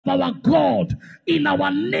our God in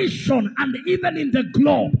our nation and even in the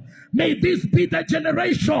globe. May this be the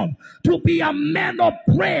generation to be a man of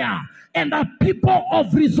prayer and a people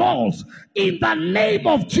of results in the name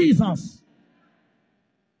of Jesus.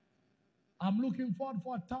 I'm looking forward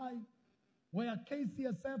for a time where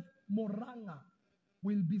KCSF Moranga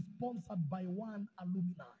will be sponsored by one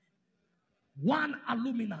alumni. One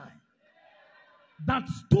alumni that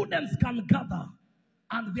students can gather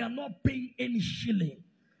and they are not paying any shilling,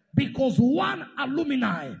 because one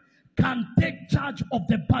alumni can take charge of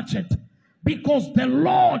the budget, because the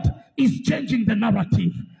Lord is changing the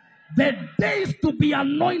narrative. The days to be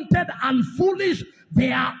anointed and foolish,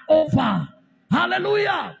 they are over.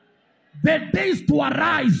 Hallelujah. The days to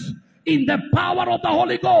arise in the power of the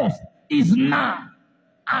Holy Ghost is now.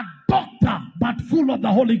 A doctor but full of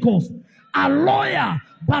the Holy Ghost. A lawyer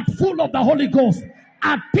but full of the Holy Ghost.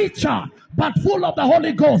 A teacher but full of the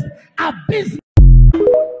Holy Ghost. A business